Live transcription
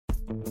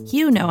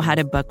You know how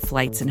to book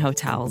flights and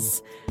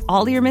hotels.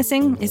 All you're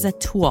missing is a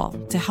tool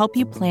to help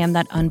you plan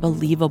that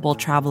unbelievable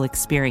travel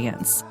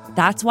experience.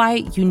 That's why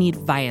you need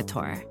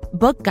Viator.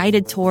 Book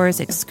guided tours,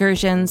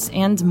 excursions,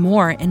 and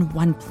more in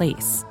one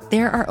place.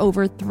 There are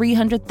over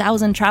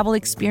 300,000 travel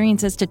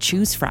experiences to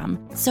choose from,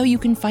 so you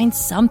can find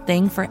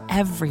something for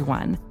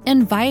everyone.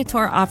 And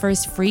Viator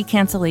offers free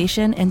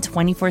cancellation and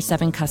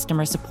 24/7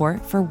 customer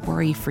support for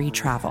worry-free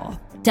travel.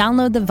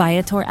 Download the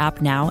Viator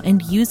app now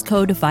and use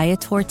code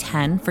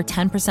Viator10 for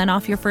 10%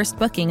 off your first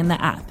booking in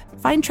the app.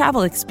 Find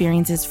travel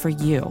experiences for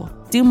you.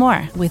 Do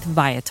more with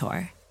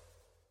Viator.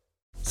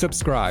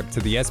 Subscribe to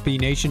the SB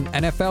Nation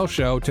NFL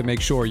show to make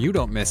sure you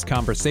don't miss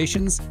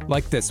conversations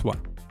like this one.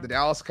 The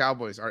Dallas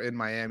Cowboys are in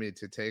Miami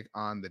to take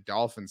on the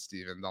Dolphins,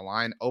 Steven. The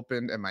line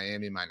opened at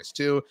Miami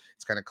 -2.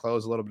 It's kind of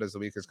closed a little bit as the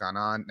week has gone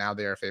on. Now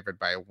they are favored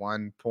by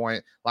 1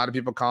 point. A lot of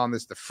people calling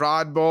this the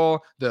fraud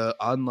bowl, the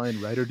online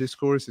writer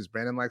discourse, as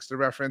Brandon likes to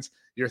reference.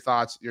 Your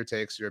thoughts, your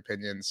takes, your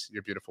opinions,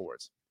 your beautiful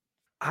words.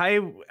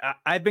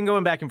 I've been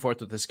going back and forth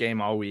with this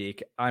game all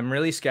week. I'm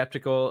really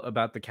skeptical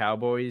about the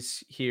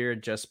Cowboys here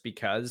just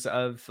because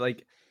of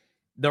like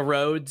the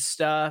road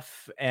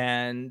stuff.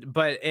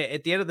 But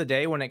at the end of the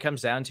day, when it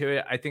comes down to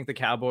it, I think the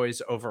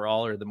Cowboys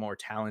overall are the more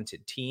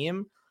talented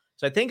team.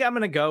 So I think I'm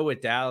going to go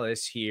with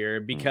Dallas here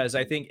because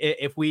I think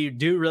if we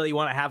do really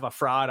want to have a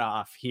fraud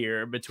off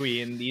here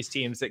between these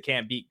teams that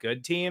can't beat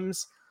good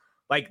teams,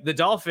 like the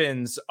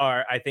Dolphins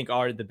are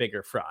the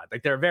bigger fraud.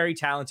 Like they're a very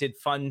talented,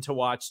 fun to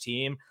watch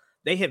team.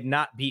 They have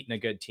not beaten a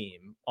good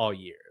team all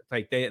year.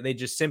 Like they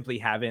just simply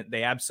haven't.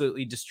 They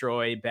absolutely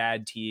destroy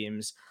bad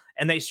teams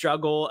and they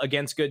struggle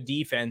against good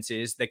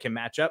defenses that can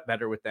match up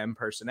better with them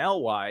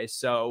personnel wise.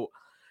 So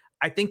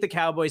I think the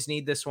Cowboys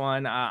need this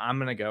one. I'm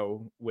going to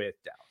go with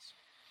Dallas.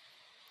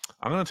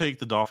 I'm going to take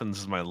the Dolphins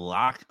as my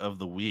lock of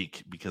the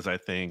week because I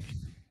think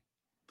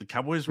the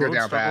Cowboys road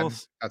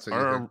struggles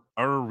are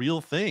a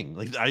real thing.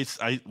 Like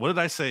I what did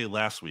I say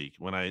last week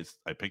when I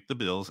picked the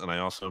Bills and I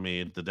also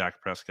made the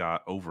Dak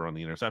Prescott over on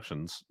the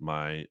interceptions,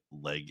 my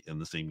leg in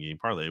the same game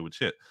parlay, which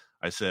hit.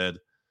 I said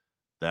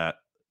that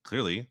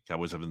clearly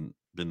Cowboys haven't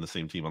been the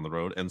same team on the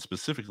road, and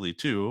specifically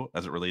too,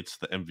 as it relates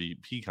to the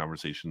MVP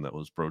conversation that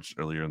was broached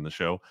earlier in the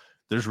show,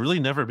 there's really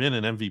never been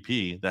an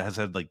MVP that has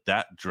had like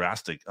that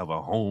drastic of a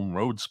home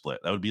road split.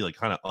 That would be like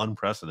kind of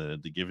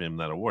unprecedented to give him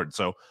that award.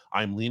 So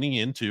I'm leaning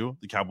into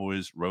the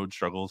Cowboys road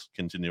struggles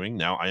continuing.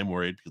 Now I am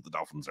worried because the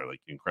Dolphins are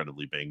like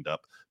incredibly banged up,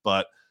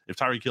 but if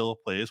Tyreek Hill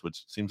plays,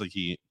 which seems like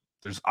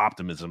there's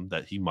optimism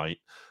that he might,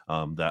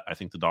 that I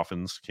think the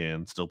Dolphins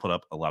can still put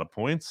up a lot of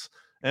points.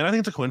 And I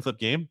think it's a coin flip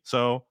game.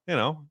 So,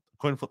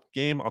 coin flip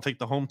game. I'll take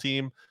the home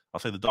team. I'll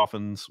say the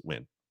Dolphins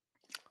win.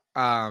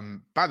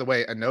 By the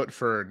way, a note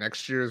for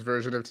next year's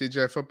version of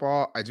TJ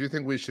football, I do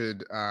think we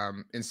should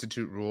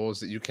institute rules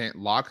that you can't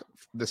lock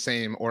the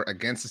same or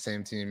against the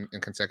same team in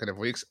consecutive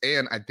weeks.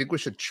 And I think we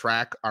should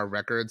track our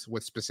records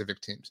with specific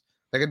teams.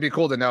 Like it'd be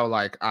cool to know,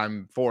 like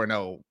I'm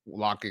 4-0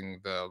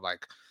 locking the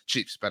like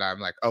Chiefs, but I'm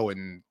like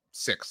 0-6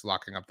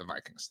 locking up the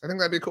Vikings. I think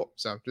that'd be cool.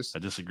 So I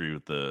disagree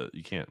with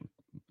you can't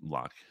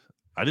lock.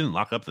 I didn't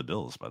lock up the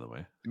Bills, by the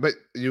way. But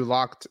you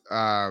locked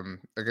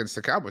against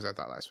the Cowboys, I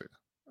thought, last week.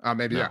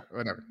 Maybe, no, yeah,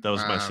 whatever. That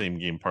was my same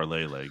game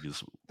parlay leg.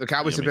 Is the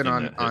Cowboys have been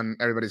on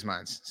everybody's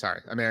minds.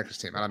 Sorry, America's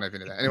team. I don't know if you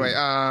knew that. Anyway,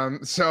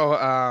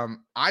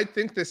 I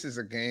think this is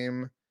a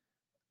game.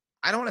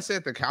 I don't want to say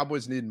that the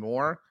Cowboys need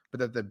more,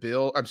 but that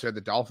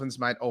the Dolphins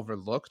might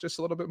overlook just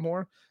a little bit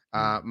more.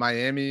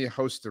 Miami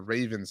hosts the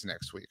Ravens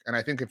next week. And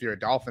I think if you're a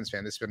Dolphins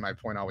fan, this has been my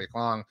point all week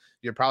long,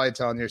 you're probably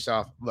telling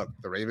yourself, look,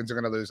 the Ravens are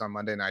going to lose on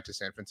Monday night to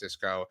San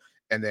Francisco.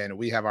 And then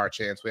we have our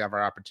chance. We have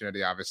our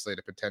opportunity, obviously,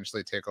 to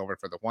potentially take over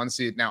for the 1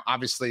 seed. Now,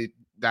 obviously,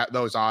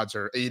 those odds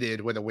are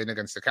aided with a win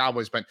against the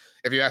Cowboys. But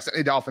if you ask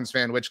any Dolphins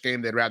fan which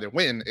game they'd rather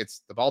win,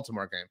 it's the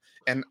Baltimore game.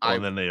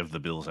 And then they have the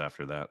Bills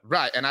after that.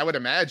 Right. And I would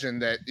imagine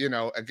that,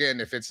 again,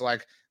 if it's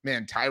like,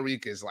 man,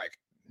 Tyreek is like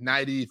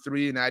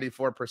 93,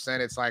 94%,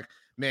 it's like,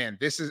 man,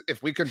 this is,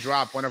 if we could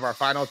drop one of our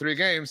final 3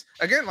 games,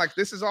 again, like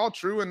this is all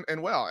true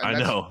and well. And I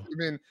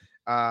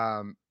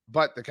know.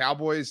 But the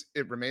Cowboys,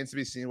 it remains to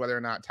be seen whether or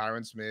not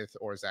Tyron Smith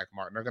or Zach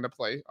Martin are going to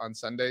play on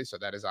Sunday. So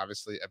that is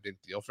obviously a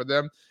big deal for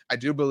them. I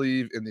do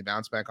believe in the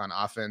bounce back on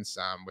offense,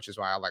 which is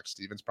why I like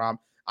Steven's prop.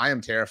 I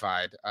am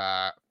terrified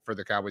for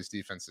the Cowboys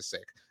defense's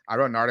sake. I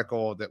wrote an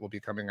article that will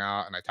be coming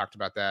out, and I talked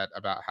about that,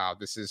 about how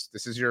this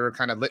is your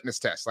kind of litmus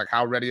test. Like,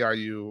 how ready are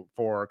you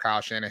for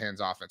Kyle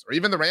Shanahan's offense or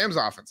even the Rams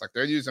offense? Like,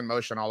 they're using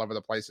motion all over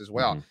the place as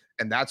well. Mm-hmm.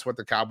 And that's what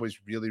the Cowboys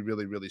really,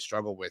 really, really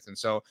struggle with. And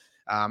so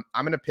I'm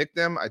going to pick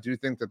them. I do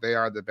think that they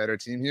are the better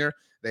team here.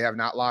 They have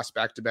not lost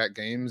back-to-back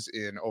games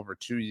in over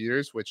 2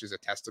 years, which is a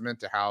testament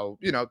to how,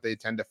 they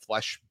tend to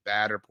flush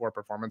bad or poor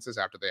performances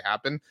after they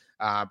happen.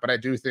 But I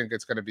do think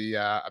it's going to be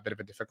a bit of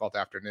a difficult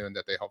afternoon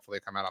that they hopefully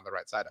come out on the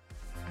right side of.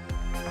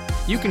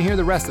 You can hear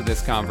the rest of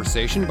this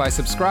conversation by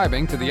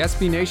subscribing to the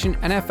SB Nation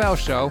NFL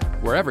show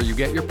wherever you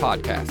get your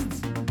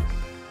podcasts.